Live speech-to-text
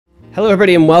Hello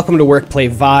everybody and welcome to Work Play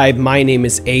Vibe. My name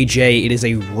is AJ. It is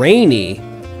a rainy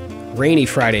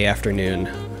Friday afternoon,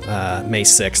 May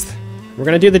 6th. We're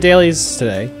going to do the dailies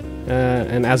today,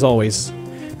 and as always,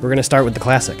 we're going to start with the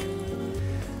classic.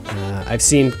 I've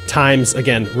seen times,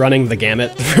 again, running the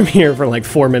gamut from here from like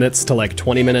 4 minutes to like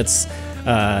 20 minutes.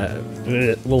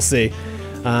 We'll see.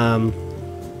 Got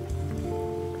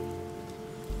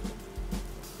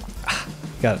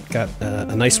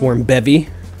a nice warm bevy.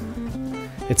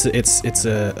 It's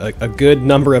a good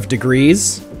number of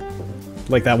degrees,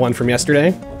 like that one from yesterday.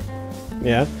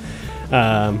 Yeah.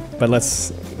 But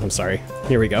I'm sorry.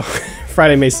 Here we go.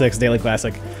 Friday, May 6th, Daily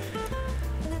Classic.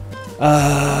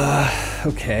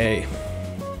 Okay.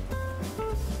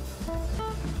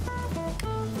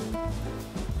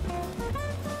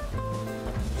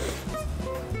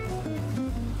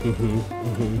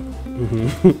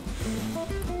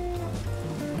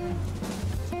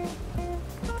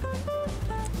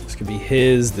 This could be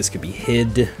his, this could be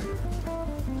hid.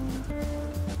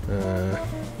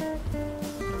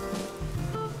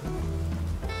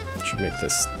 Should make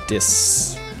this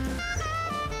dis.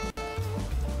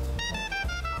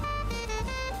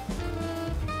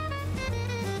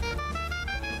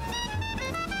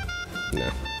 No.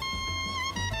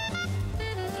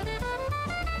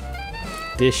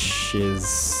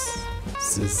 Dishes.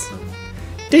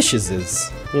 Dishes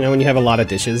is. You know, when you have a lot of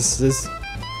dishes is.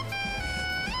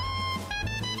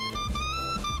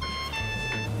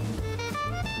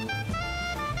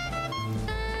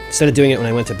 Instead of doing it when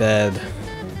I went to bed,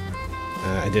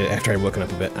 I did it after I'd woken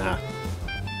up a bit.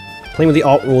 Playing with the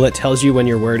alt rule that tells you when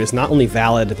your word is not only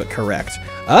valid, but correct.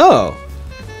 Oh!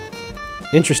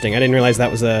 Interesting, I didn't realize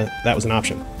that was an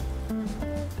option.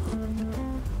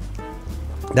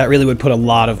 That really would put a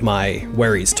lot of my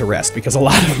worries to rest, because a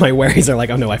lot of my worries are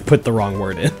like, oh no, I've put the wrong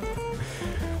word in.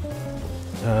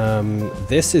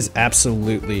 This is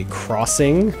absolutely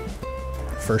crossing,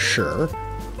 for sure.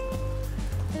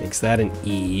 Makes that an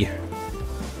E.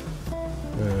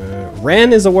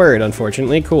 Ren is a word,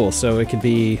 unfortunately. Cool, so it could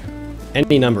be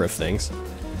any number of things.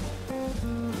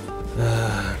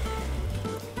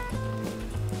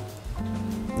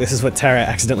 This is what Tara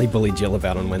accidentally bullied Jill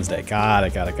about on Wednesday. Got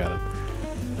it.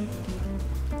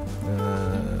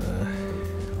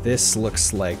 This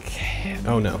looks like...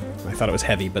 Oh no, I thought it was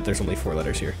heavy, but there's only 4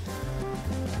 letters here.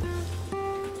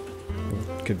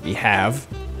 Could be have.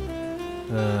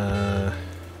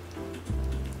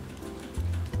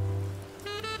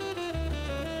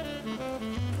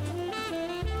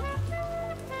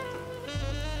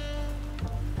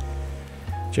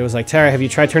 Joe was like, Tara, have you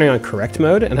tried turning on correct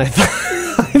mode? And I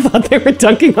thought they were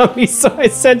dunking on me, so I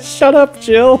said, shut up,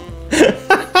 Jill.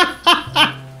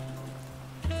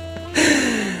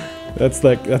 That's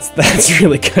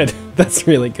really good. That's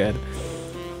really good.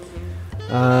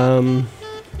 All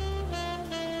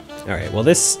right. Well,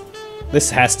 this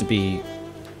has to be.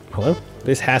 Hello.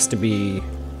 This has to be.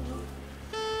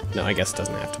 No, I guess it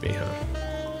doesn't have to be, huh?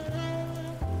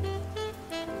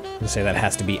 I'm gonna say that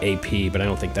has to be AP, but I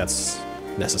don't think that's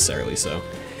necessarily so.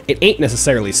 It ain't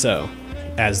necessarily so,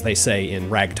 as they say in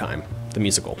Ragtime, the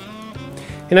musical.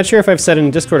 I'm not sure if I've said it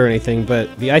in Discord or anything,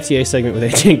 but the ITA segment with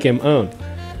AJ and Kim owned.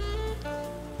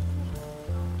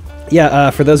 Yeah,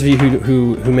 for those of you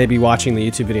who may be watching the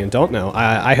YouTube video and don't know,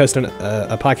 I host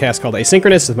a podcast called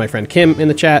Asynchronous with my friend Kim in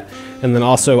the chat, and then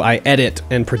also I edit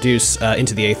and produce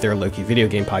Into the Aether Loki video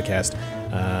game podcast.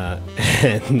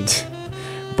 And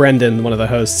Brendan, one of the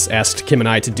hosts, asked Kim and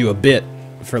I to do a bit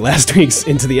for last week's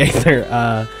Into the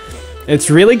Aether. It's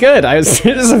really good.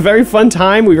 It was a very fun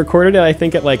time. We recorded it, I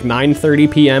think, at like 9:30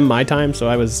 p.m. my time, so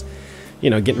I was,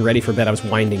 getting ready for bed. I was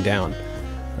winding down.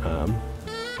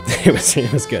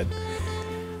 It was good.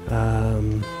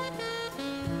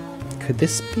 Could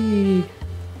this be?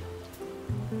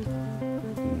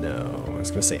 No, I was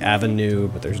gonna say Avenue,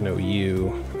 but there's no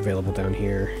U available down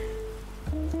here.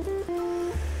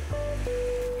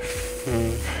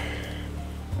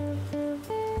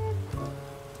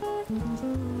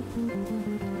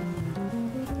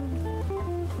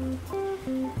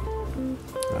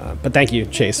 But thank you,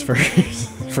 Chase, for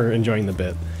for enjoying the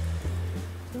bit.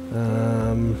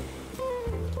 Oh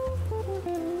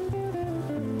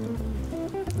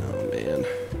man,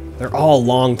 they're all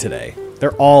long today.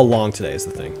 They're all long today is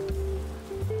the thing.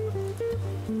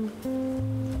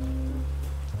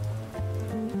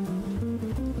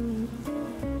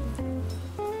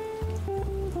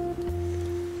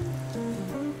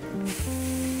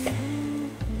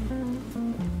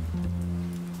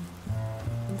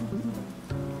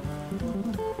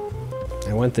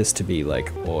 I want this to be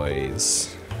like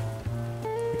ois.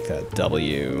 Like that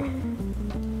W.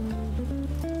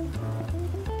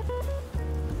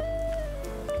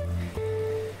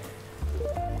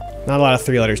 Not a lot of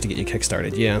 3 letters to get you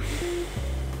kickstarted, yeah.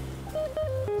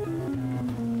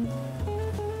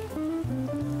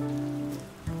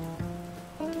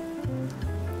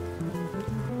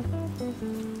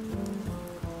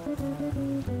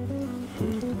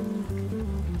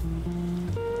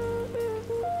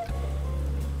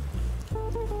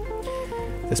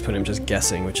 This put him just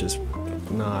guessing, which is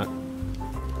not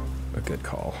a good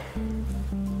call.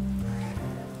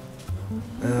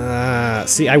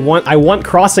 See, I want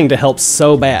crossing to help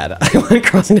so bad. I want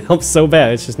crossing to help so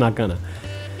bad. It's just not gonna.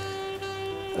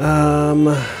 I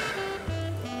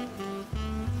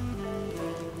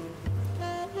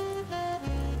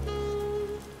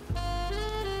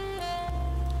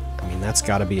mean, that's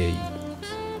got to be a.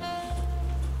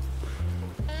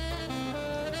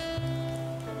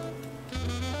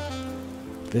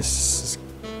 This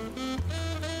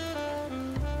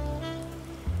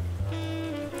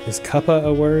is cuppa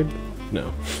a word?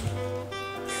 No.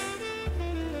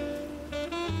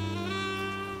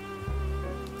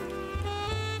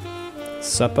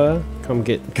 Suppa? Come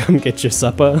get your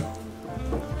suppa.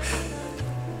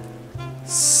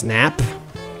 Snap?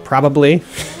 Probably.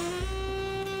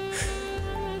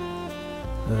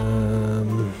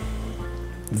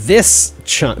 This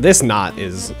knot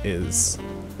is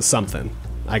something.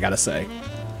 I gotta say,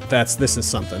 this is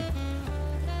something.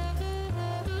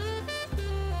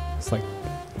 It's like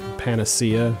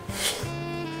panacea.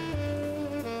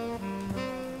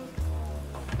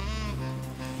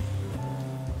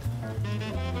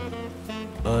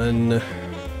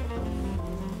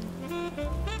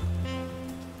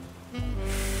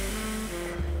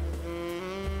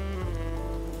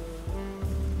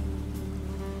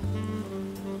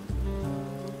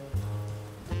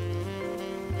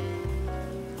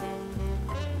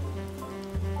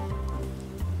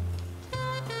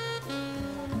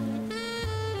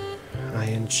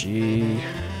 ING.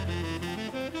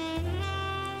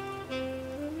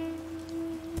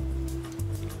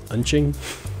 Unching?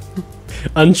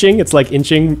 Unching? It's like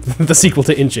inching, the sequel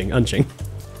to inching, unching.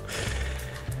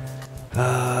 What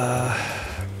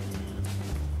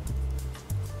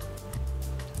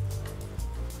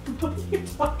are you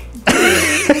talking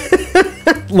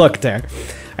about? Look there.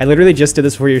 I literally just did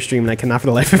this for your stream and I cannot for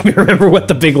the life of me remember what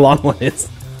the big long one is.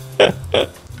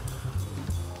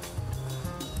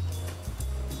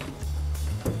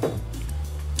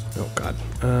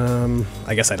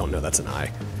 I guess I don't know that's an I.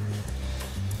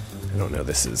 I don't know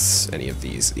this is any of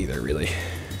these either, really.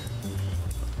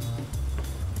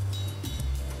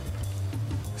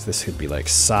 So this could be like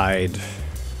side.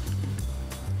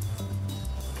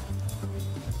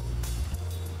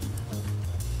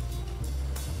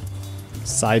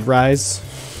 Side rise.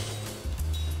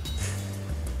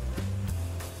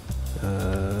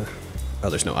 Oh,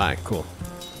 there's no I. Cool.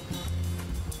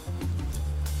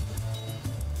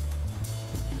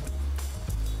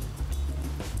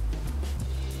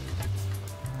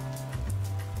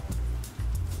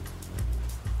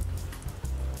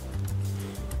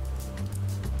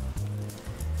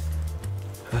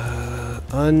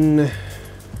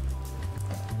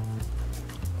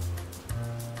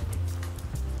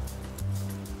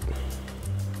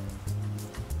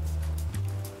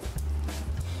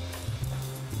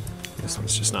 This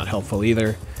one's just not helpful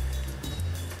either.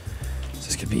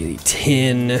 This could be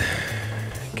tin. It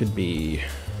could be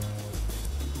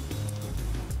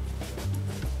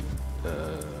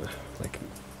like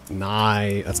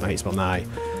nigh. That's not how you spell nigh.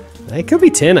 It could be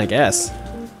tin, I guess.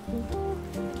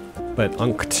 But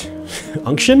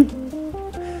unction?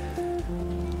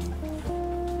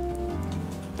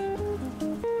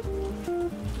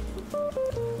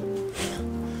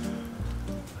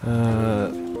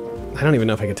 I don't even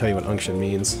know if I can tell you what unction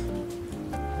means.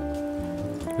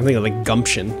 I think like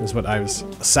gumption is what I was.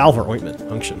 Salve or ointment,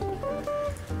 unction.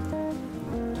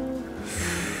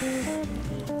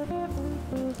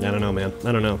 I don't know, man.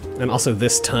 I don't know. And also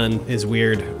this ton is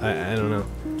weird. I don't know.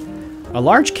 A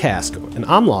large cask, an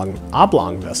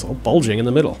oblong vessel, bulging in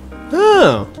the middle.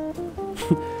 Oh.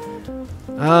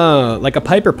 Oh, like a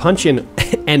piper puncheon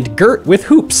and girt with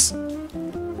hoops.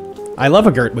 I love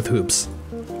a girt with hoops.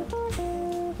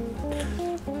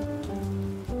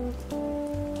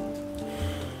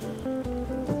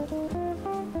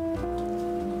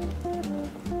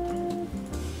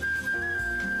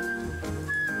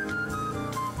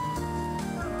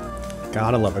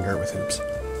 Gotta love a girt with hoops.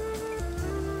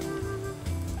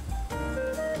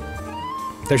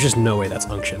 There's just no way that's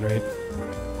unction, right?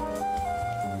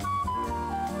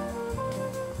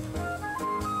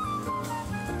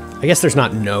 I guess there's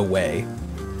not no way.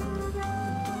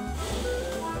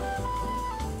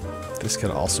 This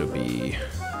could also be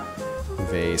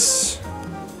vase.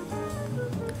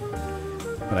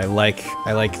 But I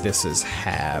like this as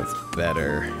have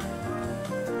better.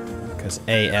 Because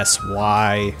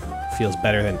ASY feels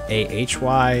better than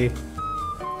AHY.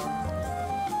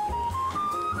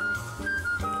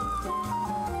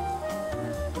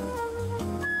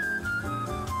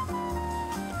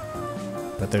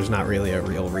 But there's not really a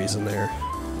real reason there.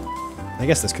 I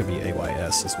guess this could be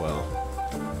AYS as well.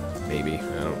 Maybe,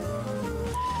 I don't.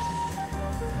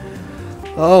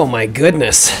 Oh my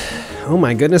goodness. Oh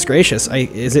my goodness gracious.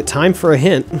 Is it time for a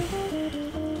hint?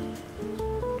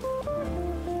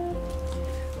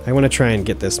 I want to try and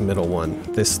get this middle one.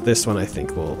 This one I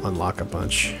think will unlock a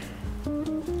bunch.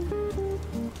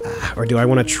 Or do I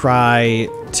want to try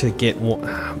to get one?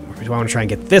 Do I want to try and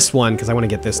get this one? Because I want to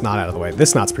get this knot out of the way.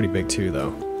 This knot's pretty big too,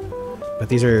 though. But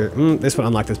these are... this would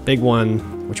unlock this big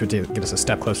one, which would get us a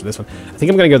step closer to this one. I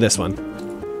think I'm going to go this one.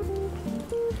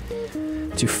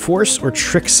 To force or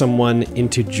trick someone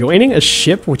into joining a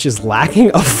ship which is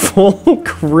lacking a full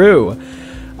crew.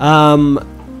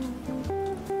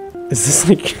 Is this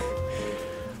like...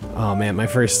 Oh man, my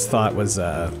first thought was...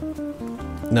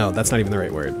 No, that's not even the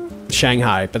right word.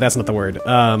 Shanghai, but that's not the word.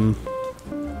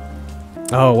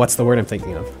 Oh, what's the word I'm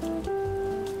thinking of?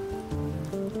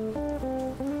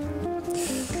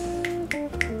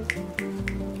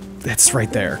 It's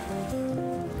right there.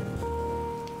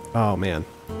 Oh, man.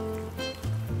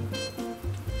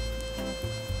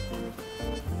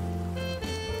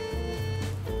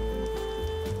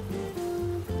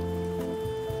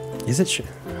 Is it?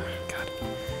 God.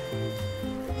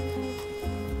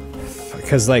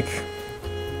 Because, like...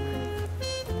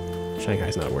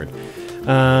 Shanghai's not a word.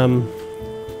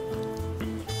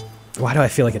 Why do I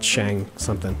feel like it's Shang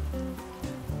something?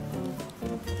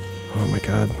 Oh my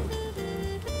god.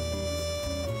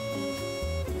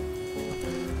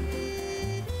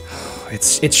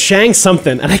 It's Shang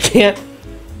something, and I can't...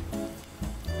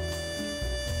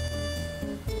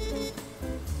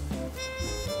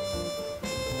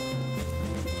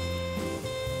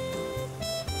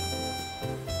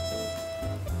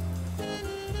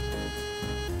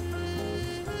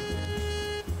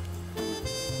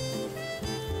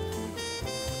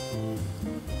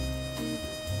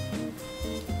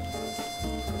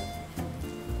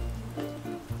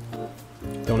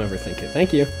 Don't overthink it.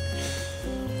 Thank you.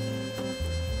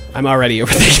 I'm already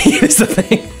overthinking it, is the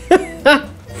thing.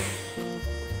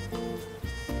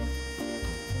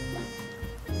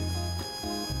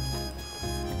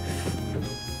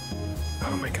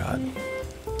 Oh my god.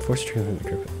 Force trigger in the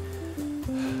group.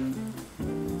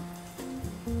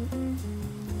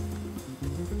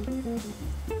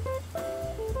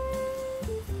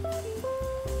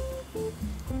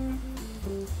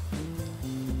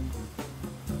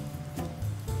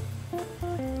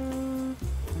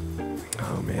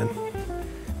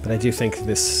 But I do think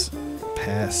this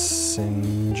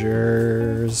passengers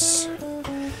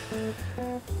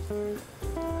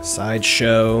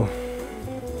sideshow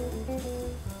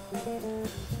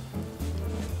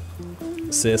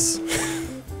sis.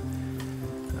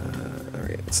 All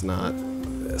right, it's not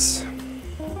this.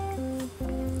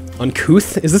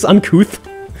 Uncouth? Is this uncouth?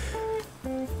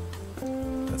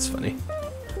 That's funny.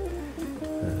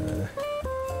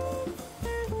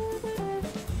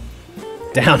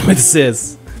 Down with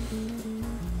sis.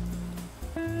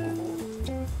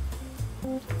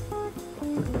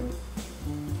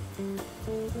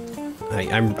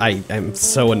 I'm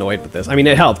so annoyed with this. I mean,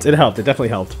 it helped. It helped. It definitely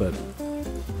helped, but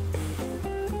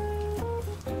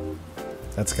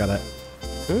that's gotta.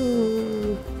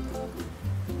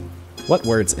 What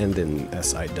words end in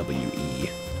SIWE?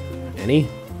 Any?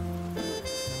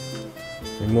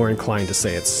 I'm more inclined to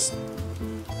say it's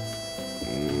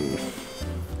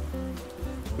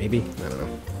maybe. I don't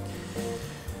know.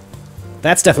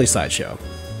 That's definitely sideshow,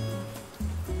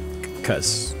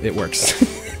 because it works.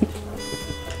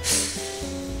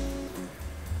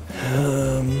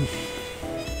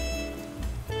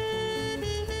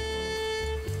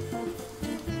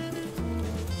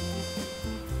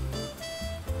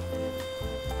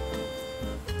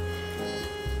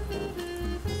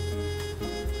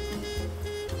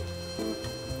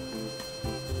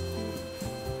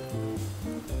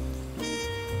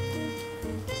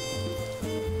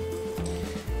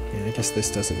 I guess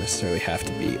this doesn't necessarily have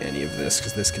to be any of this,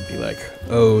 because this could be like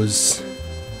O's.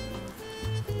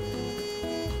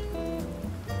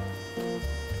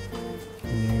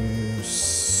 Nuisance.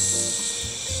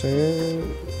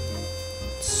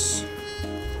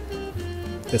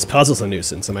 This puzzle's a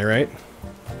nuisance, am I right?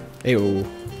 Ayo.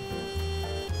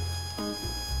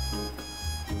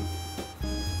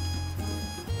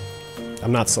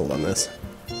 I'm not sold on this.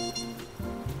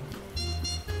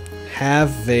 Have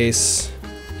vase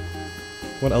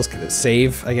What else could it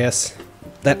save, I guess?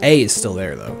 That A is still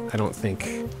there, though. I don't think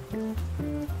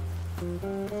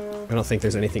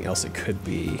there's anything else it could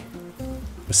be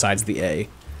besides the A.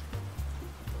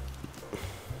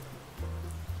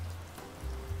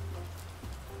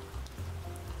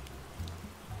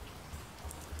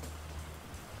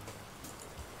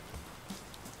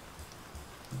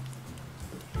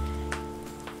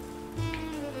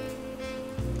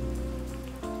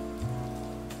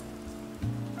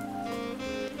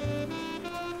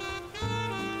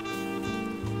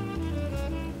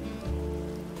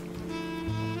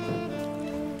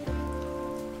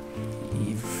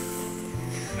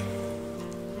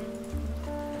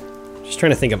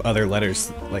 Trying to think of other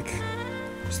letters, like,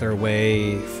 is there a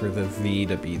way for the V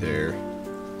to be there?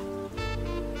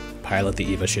 Pilot the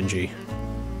Eva Shinji.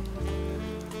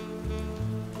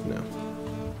 No.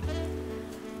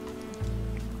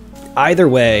 Either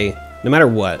way, no matter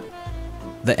what,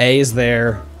 the A is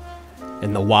there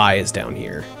and the Y is down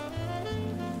here.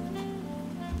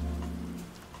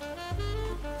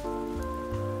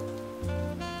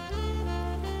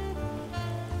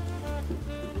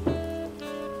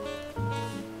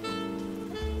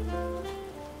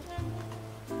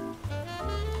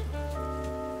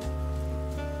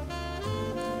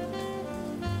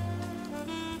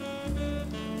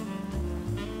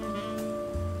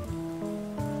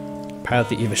 Pilot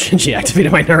the Eva Shinji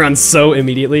activated my neurons so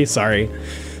immediately. Sorry.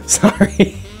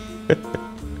 Sorry.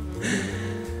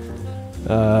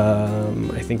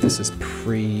 I think this is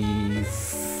previews.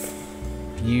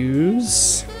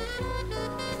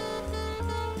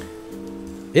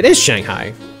 It is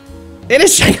Shanghai. It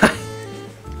is Shanghai.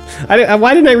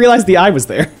 Why didn't I realize the I was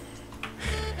there?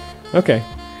 Okay.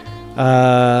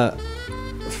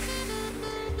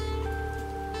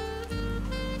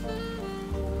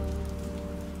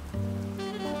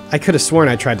 I could have sworn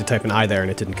I tried to type an I there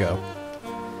and it didn't go.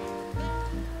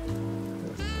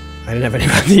 I didn't have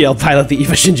anyone to yell pilot the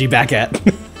Eva Shinji back at.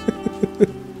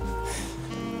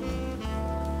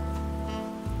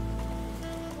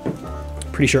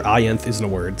 Pretty sure Ayenth isn't a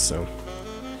word, so.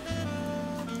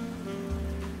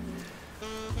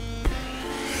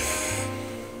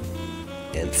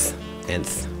 Nth.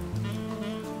 Nth.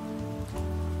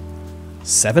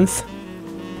 Seventh?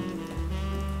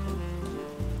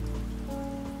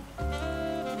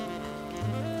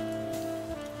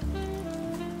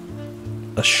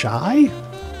 A shy?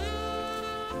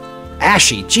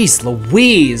 Ashy, jeez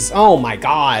Louise, oh my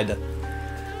god.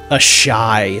 A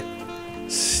shy.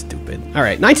 Stupid.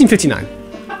 Alright, 1959.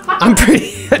 I'm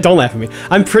pretty, don't laugh at me.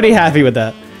 I'm pretty happy with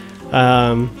that.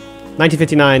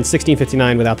 1959,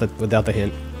 1659 without the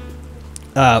hint.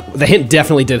 The hint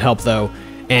definitely did help though,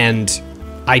 and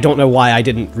I don't know why I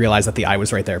didn't realize that the I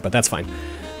was right there, but that's fine.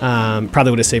 Probably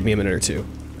would have saved me a minute or two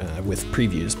with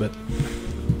previews,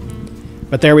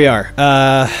 but there we are.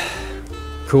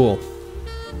 Cool.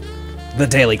 The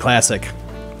Daily Classic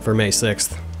for May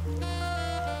 6th.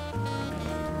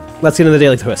 Let's get into the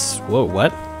Daily Twist. Whoa,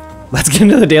 what? Let's get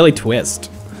into the Daily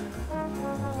Twist.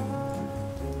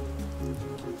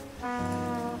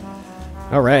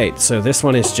 Alright, so this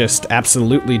one is just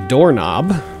absolutely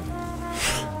doorknob.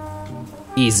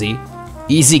 Easy.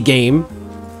 Easy game.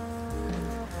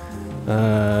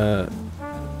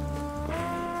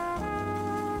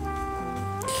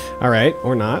 Alright,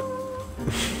 or not.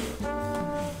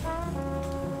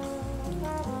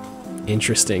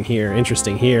 Interesting here,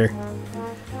 interesting here.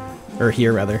 Or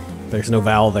here, rather. There's no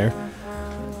vowel there.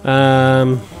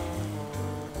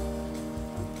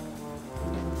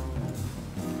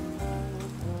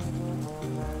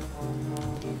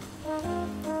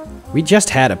 We just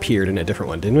had appeared in a different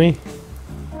one, didn't we?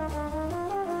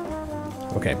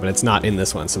 Okay, but it's not in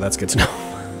this one, so that's good to know.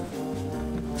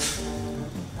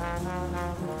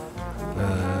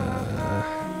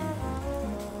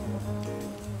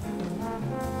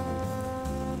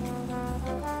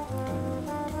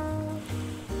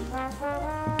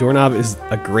 Doorknob is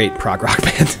a great prog rock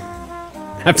band.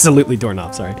 Absolutely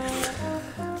Doorknob, sorry.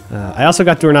 I also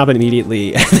got Doorknob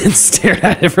immediately and then stared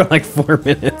at it for like 4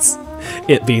 minutes.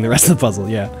 It being the rest of the puzzle,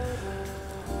 yeah.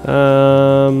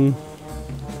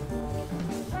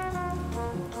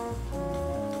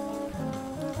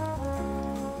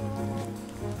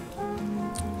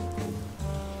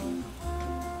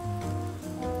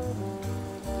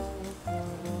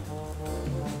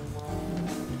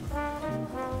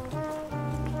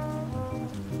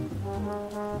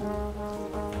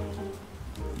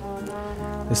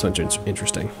 This one's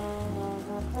interesting.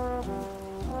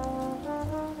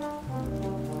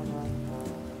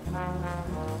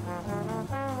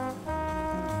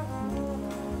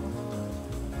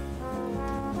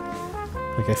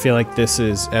 Like, I feel like this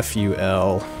is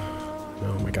F-U-L.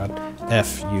 Oh my god.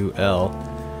 F-U-L.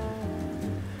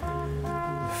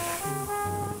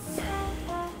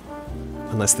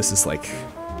 Unless this is like...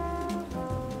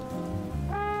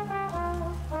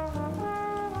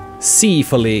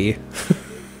 C-fully.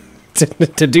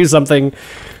 to do something...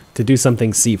 To do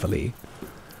something C-fully.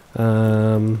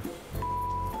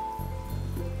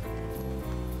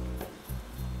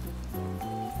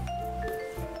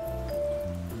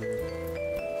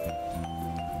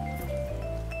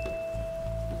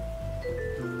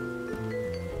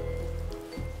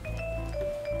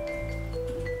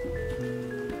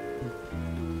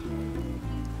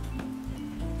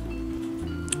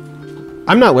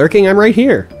 I'm not lurking, I'm right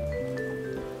here.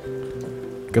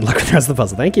 Good luck with the rest of the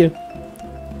puzzle, thank you.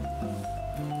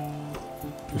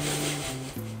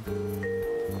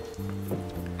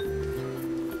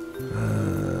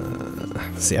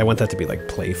 See, I want that to be like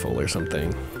playful or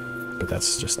something, but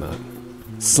that's just not.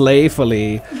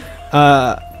 Slayfully.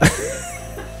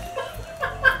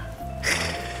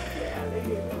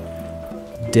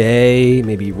 Day,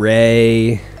 maybe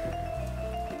Ray.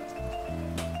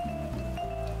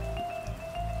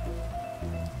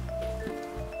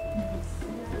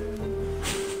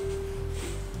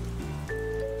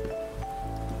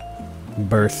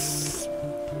 Birth.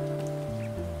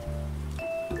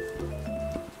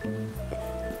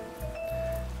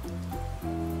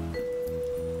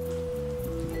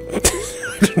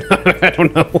 I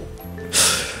don't know.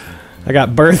 I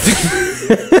got birth.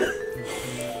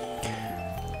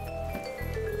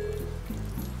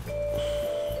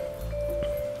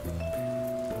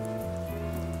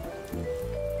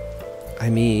 I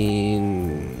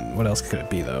mean, what else could it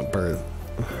be though? Birth.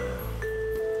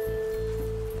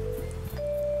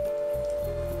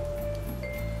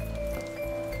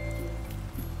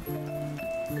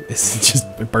 This is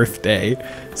just a birthday.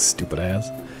 Stupid ass.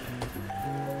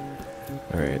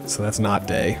 Alright, so that's not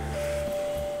day.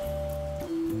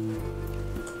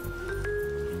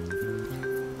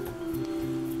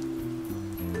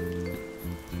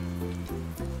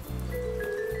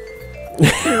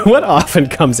 What often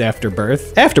comes after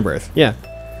birth? Afterbirth, yeah.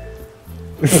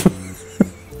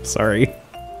 Sorry.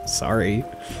 Sorry.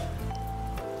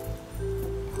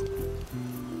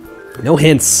 No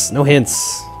hints. No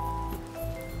hints.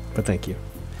 But thank you.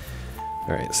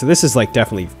 Alright, so this is like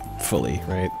definitely fully,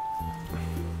 right?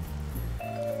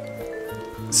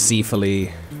 C-fully.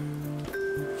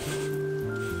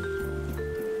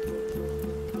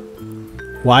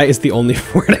 Why is the only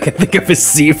word I can think of is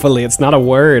C-fully? It's not a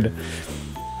word.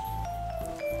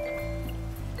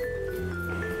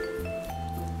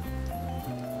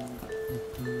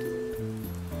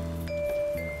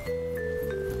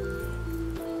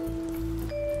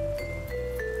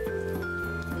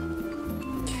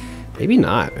 Maybe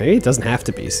not. Maybe it doesn't have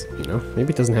to be, you know?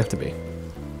 Maybe it doesn't have to be.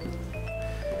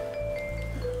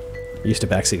 Used to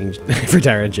backseating for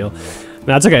Tyra and Jill.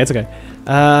 No, it's okay, it's okay.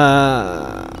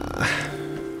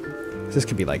 This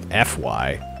could be like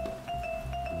FY.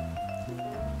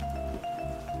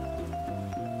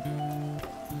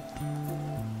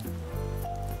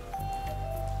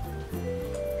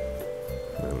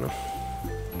 I don't know.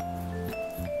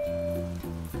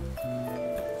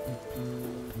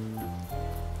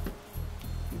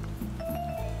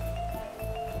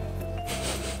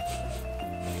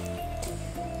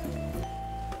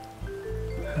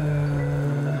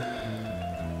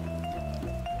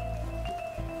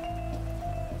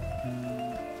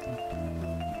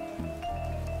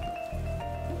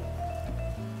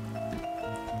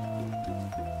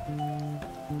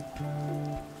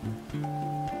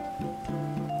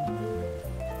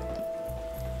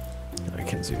 I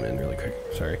can zoom in really quick.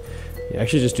 Sorry. Yeah,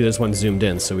 actually just do this one zoomed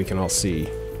in so we can all see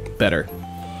better.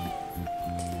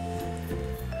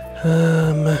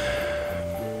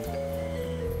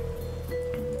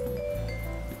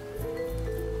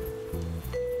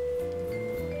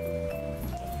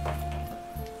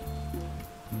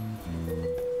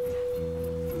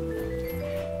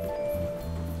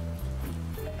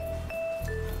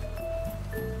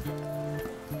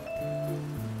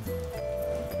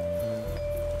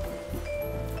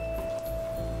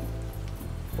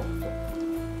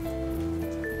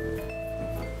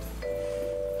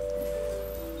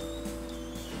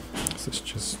 Is this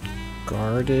just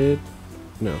guarded?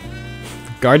 No.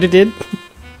 Guarded?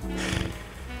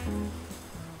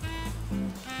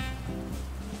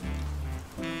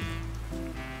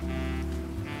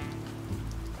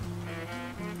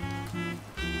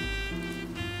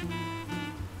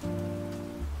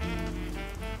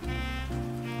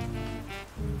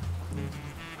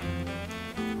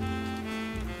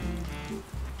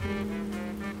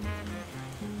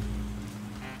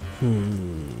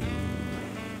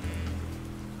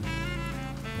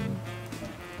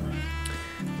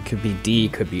 Could be D,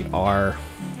 could be R,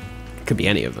 could be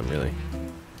any of them, really.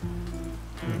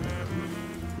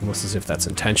 Almost as if that's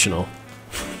intentional.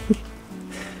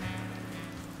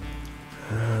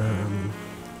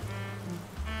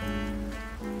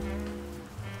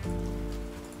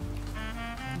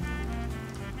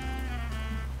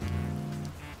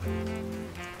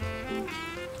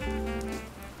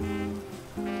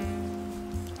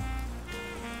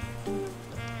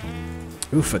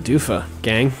 Oofa doofa,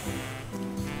 gang.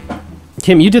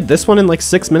 Kim, you did this one in like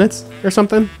 6 minutes or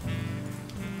something?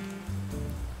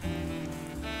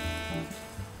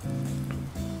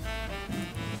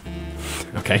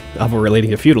 Okay, Alva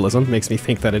relating to feudalism makes me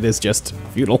think that it is just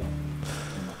feudal.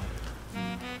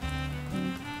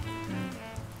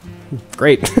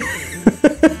 Great.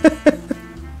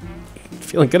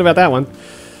 Feeling good about that one.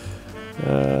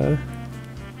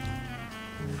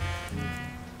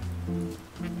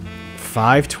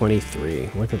 523.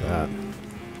 Look at that.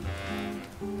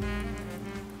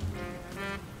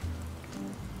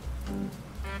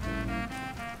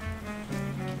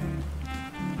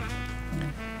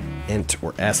 Ent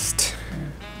or est.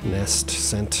 Nest,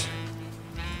 cent.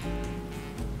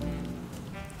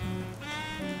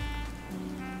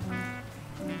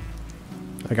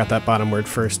 I got that bottom word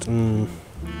first.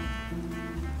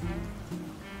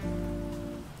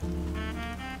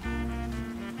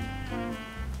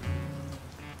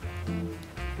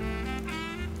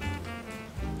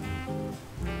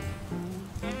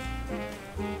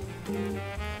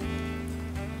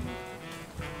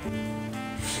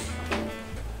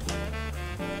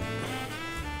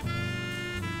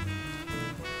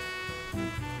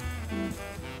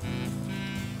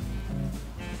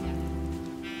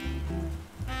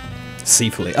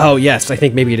 Seafully. Oh, yes, I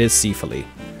think maybe it is Seafully.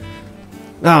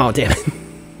 Oh, damn it.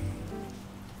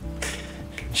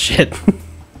 Shit.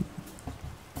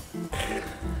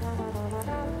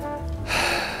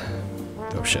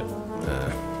 Oh, shit.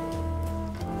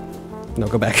 No,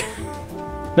 go back.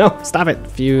 No, stop it.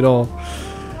 Feudal.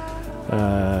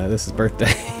 This is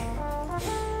birthday.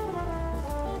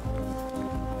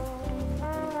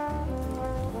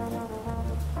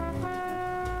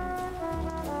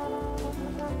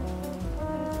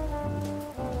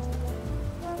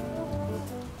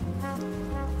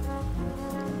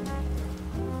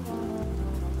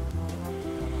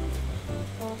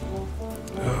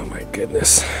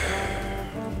 Goodness.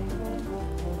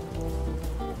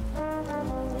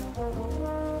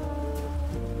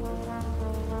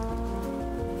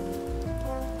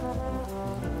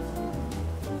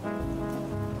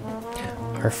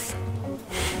 Arf.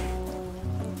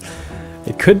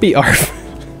 It could be Arf.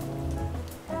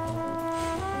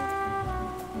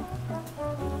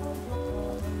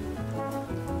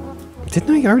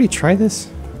 Didn't I already try this?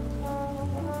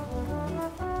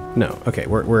 No, okay,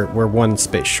 we're one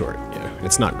space short. Yeah,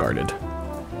 it's not guarded.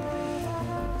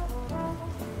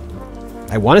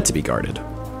 I want it to be guarded.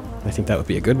 I think that would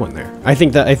be a good one there. I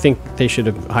think they should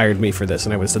have hired me for this,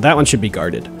 and I would have said that one should be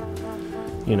guarded.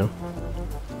 You know.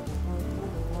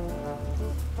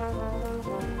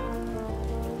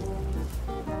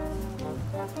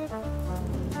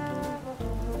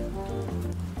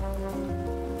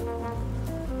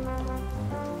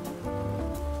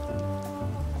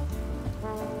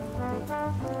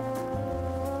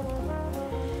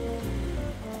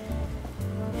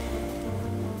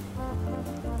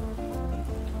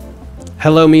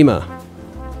 Hello, Mima.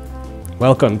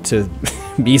 Welcome to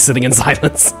me sitting in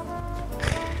silence.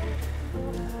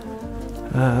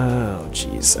 Oh,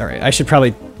 jeez. All right, I should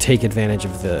probably take advantage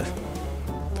of the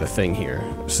thing here.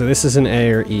 So this is an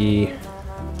A or E.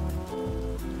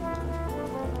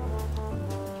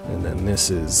 And then this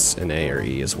is an A or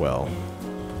E as well.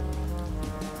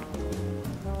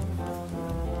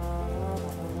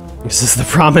 This is the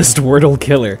promised Wordle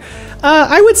killer.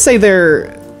 I would say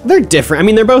they're different. I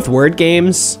mean, they're both word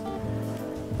games.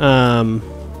 But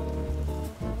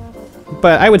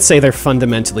I would say they're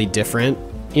fundamentally different,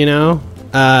 you know?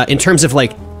 In terms of,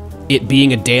 like, it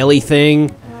being a daily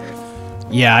thing,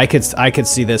 yeah, I could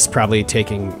see this probably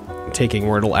taking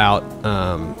Wordle out.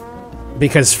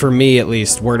 Because for me, at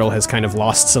least, Wordle has kind of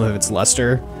lost some of its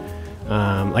luster.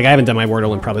 Like, I haven't done my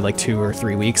Wordle in probably, like, 2 or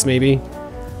 3 weeks, maybe.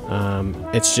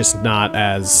 It's just not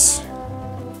as...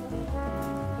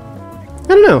 I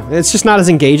don't know. It's just not as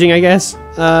engaging, I guess,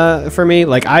 for me.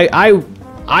 Like, I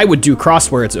would do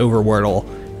crosswords over Wordle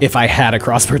if I had a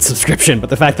crossword subscription, but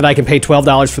the fact that I can pay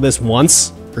 $12 for this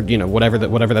once, or, you know, whatever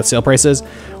that sale price is,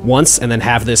 once, and then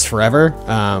have this forever,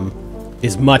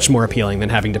 is much more appealing than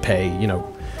having to pay, you know,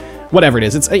 whatever it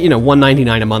is. It's, you know,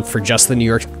 $1.99 a month for just the New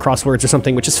York crosswords or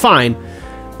something, which is fine.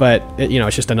 But, you know,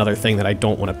 it's just another thing that I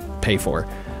don't want to pay for.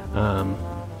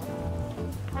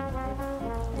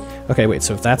 Okay, wait,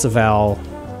 so if that's a vowel,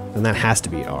 then that has to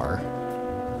be R.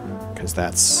 Because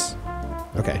that's...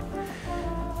 Okay.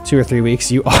 2 or 3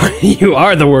 weeks, you are you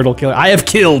are the Wordle killer. I have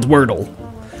killed Wordle.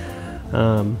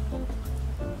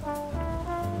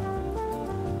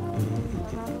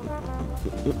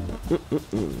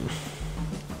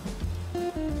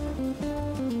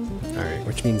 Alright,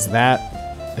 which means that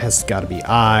has got to be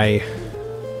I.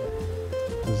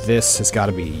 This has got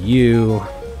to be you.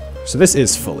 So this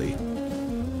is fully.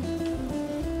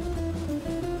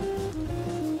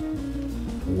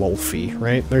 Wolfie,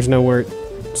 right? There's no word.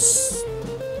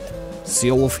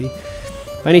 Seal Wolfie.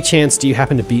 By any chance, do you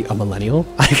happen to be a millennial?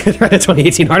 I could write a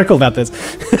 2018 article about this.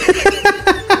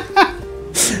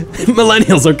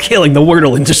 Millennials are killing the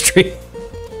Wordle industry.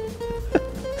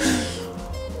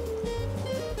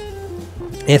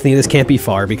 Anthony, this can't be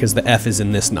far because the F is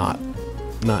in this knot,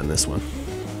 not in this one.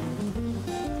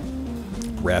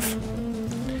 Ref.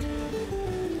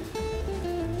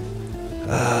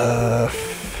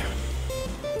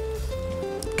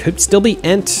 Could still be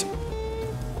ent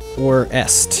or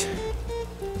est.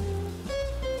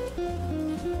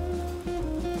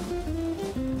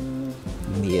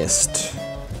 Neist.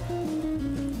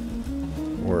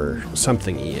 Or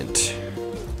something ent.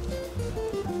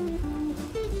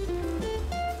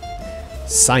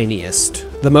 Signiest.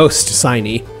 The most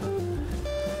signy.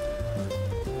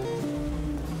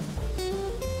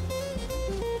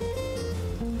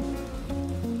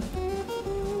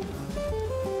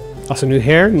 Also, new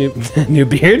hair, new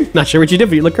beard. Not sure what you did,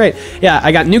 but you look great. Yeah,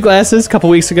 I got new glasses a couple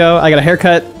weeks ago. I got a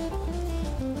haircut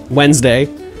Wednesday,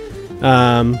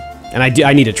 and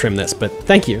I need to trim this. But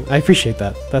thank you, I appreciate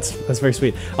that. That's very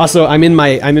sweet. Also, I'm in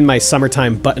my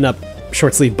summertime button-up,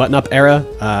 short sleeve button-up era,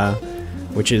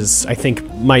 which is I think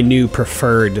my new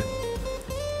preferred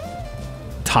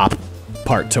top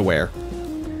part to wear.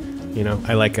 You know,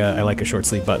 I like a short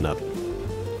sleeve button-up.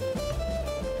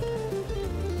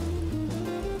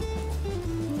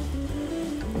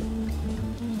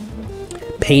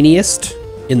 Painiest,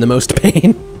 in the most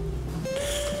pain.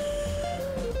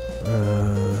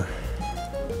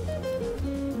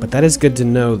 But that is good to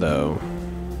know, though,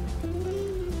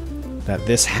 that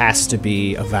this has to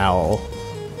be a vowel,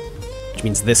 which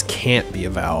means this can't be a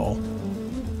vowel.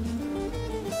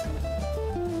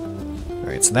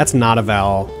 Alright, so that's not a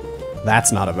vowel.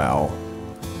 That's not a vowel.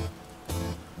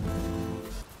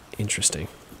 Interesting.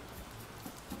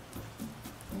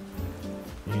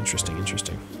 Interesting,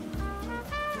 interesting.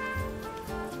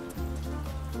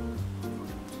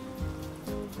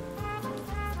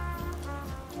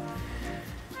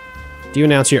 Do you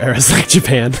announce your eras like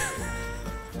Japan?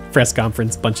 Press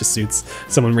conference, bunch of suits.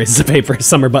 Someone raises a paper,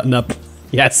 summer button up.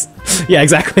 Yes. Yeah,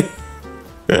 exactly.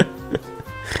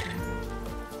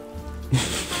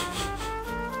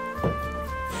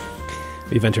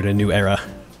 We've entered a new era.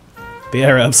 The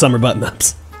era of summer button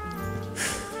ups.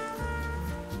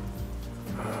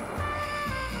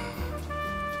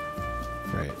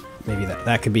 Right. Maybe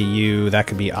that could be you, that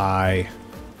could be I.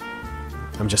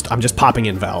 I'm just popping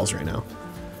in vowels right now.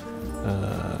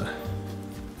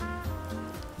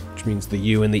 Which means the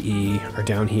U and the E are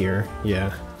down here.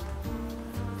 Yeah.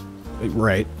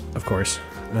 Right, of course.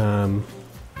 I'm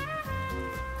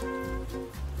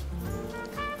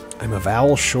a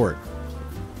vowel short.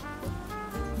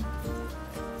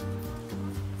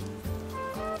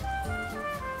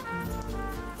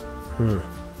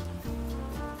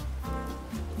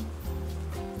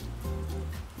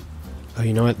 Oh,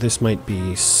 you know what? This might be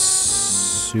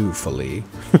Sufali.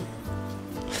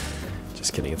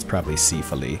 Just kidding, it's probably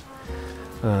Sifali.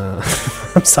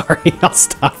 I'm sorry,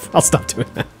 I'll stop doing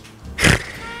that.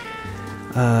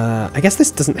 I guess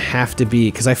this doesn't have to be,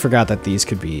 because I forgot that these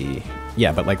could be...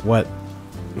 Yeah, but like what?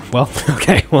 Well,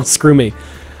 okay, well, screw me.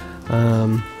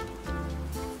 Oh,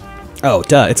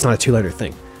 duh, it's not a two-letter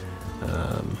thing.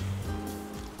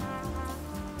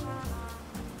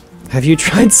 Have you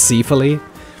tried Sifali?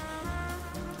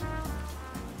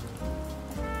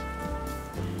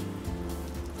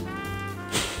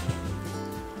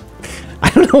 I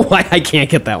don't know why I can't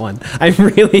get that one. I'm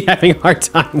really having a hard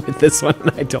time with this one,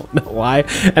 and I don't know why.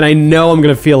 And I know I'm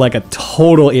gonna feel like a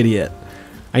total idiot.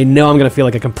 I know I'm gonna feel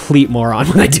like a complete moron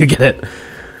when I do get it.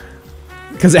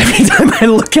 Because every time I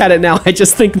look at it now, I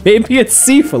just think maybe it's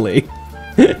Sifali.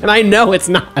 And I know it's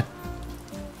not.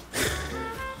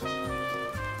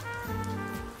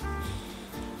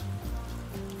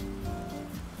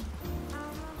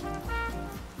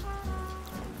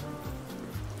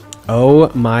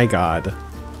 Oh my god.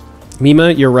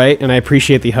 Mima, you're right, and I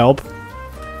appreciate the help.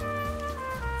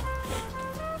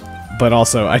 But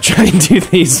also, I try and do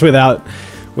these without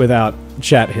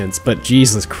chat hints. But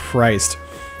Jesus Christ,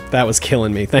 that was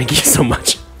killing me. Thank you so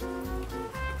much.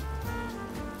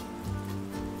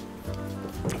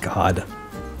 God.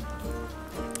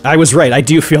 I was right. I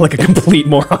do feel like a complete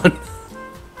moron.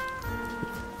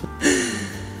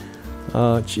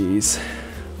 Oh, jeez.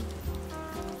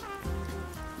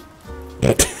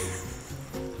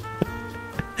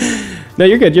 No,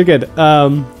 you're good. You're good.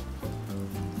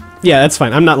 Yeah, that's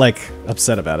fine. I'm not like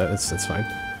upset about it. It's fine.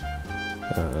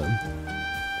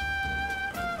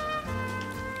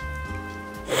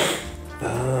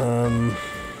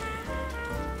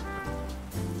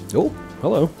 Oh,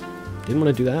 hello. Didn't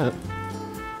want to do that.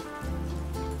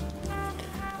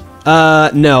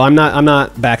 No, I'm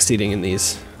not backseating in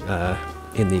these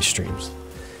streams.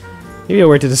 Maybe a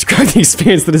word to describe the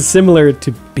experience that is similar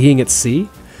to being at sea.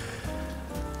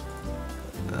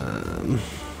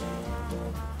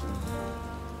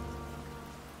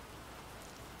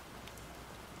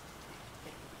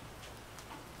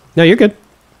 No, you're good.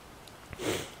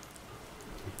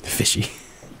 Fishy.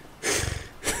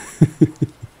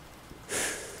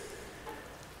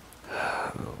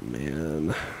 Oh,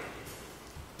 man.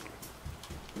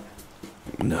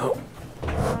 No.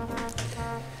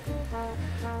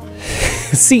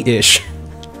 Sea-ish.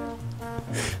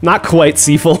 Not quite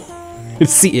seaful.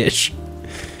 It's sea-ish.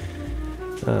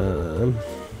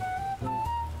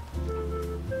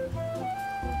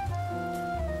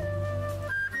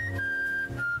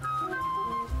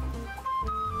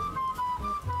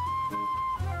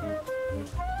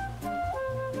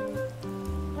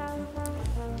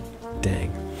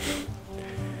 Dang.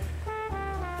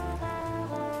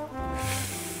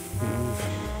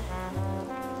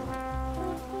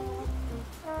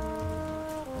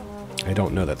 I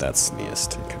don't know that that's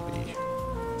sneist. It could be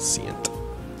seant.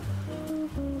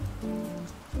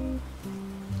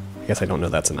 I guess I don't know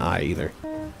that's an I either.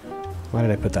 Why did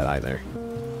I put that I there?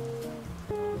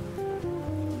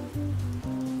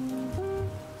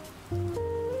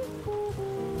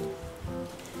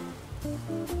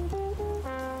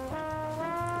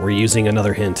 We're using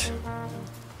another hint.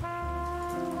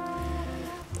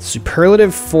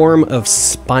 Superlative form of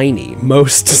spiny.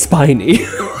 Most spiny.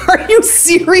 Are you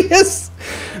serious?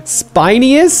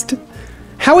 Spiniest?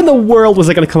 How in the world was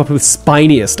I going to come up with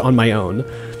spiniest on my own?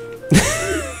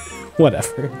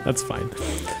 Whatever. That's fine.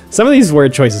 Some of these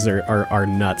word choices are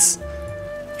nuts.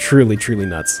 Truly, truly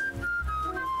nuts.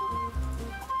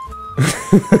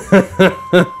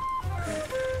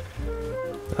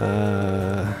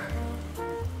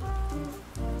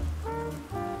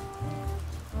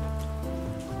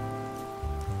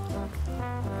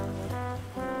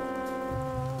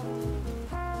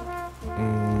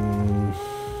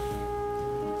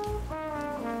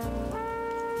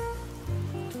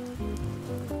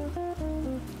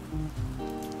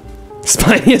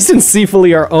 Spiniest and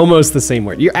seafully are almost the same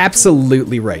word. You're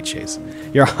absolutely right, Chase.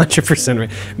 You're 100% right.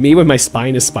 Me when my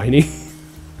spine is spiny.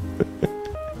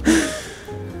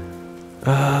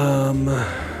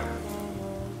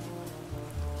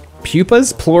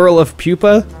 Pupas? Plural of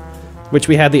pupa? Which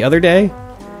we had the other day?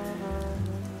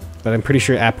 But I'm pretty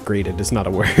sure upgraded is not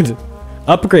a word.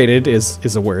 Upgraded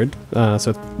is a word,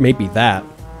 so maybe that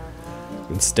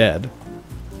instead.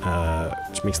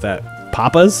 Which makes that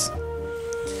papas?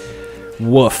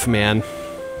 Woof, man.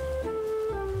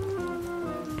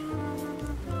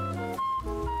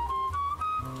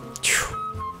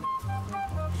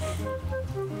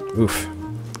 Oof.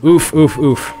 Oof, oof,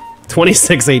 oof.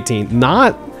 26-18.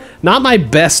 Not my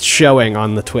best showing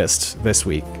on the twist this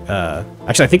week.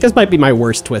 Actually, I think this might be my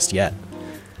worst twist yet.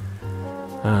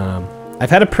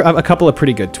 I've had a couple of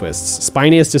pretty good twists.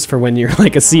 Spiniest is for when you're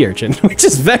like a sea urchin, which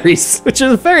is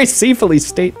a very seafully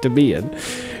state to be in.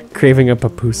 Craving a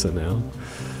papusa now.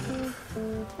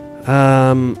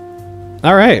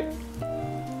 All right.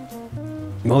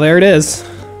 Well, there it is.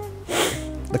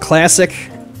 The classic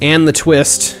and the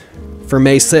twist for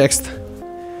May 6th.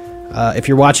 If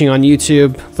you're watching on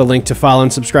YouTube, the link to follow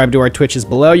and subscribe to our Twitch is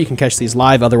below. You can catch these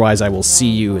live. Otherwise, I will see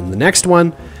you in the next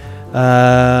one.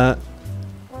 Yeah,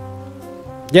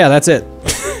 that's it.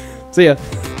 See ya.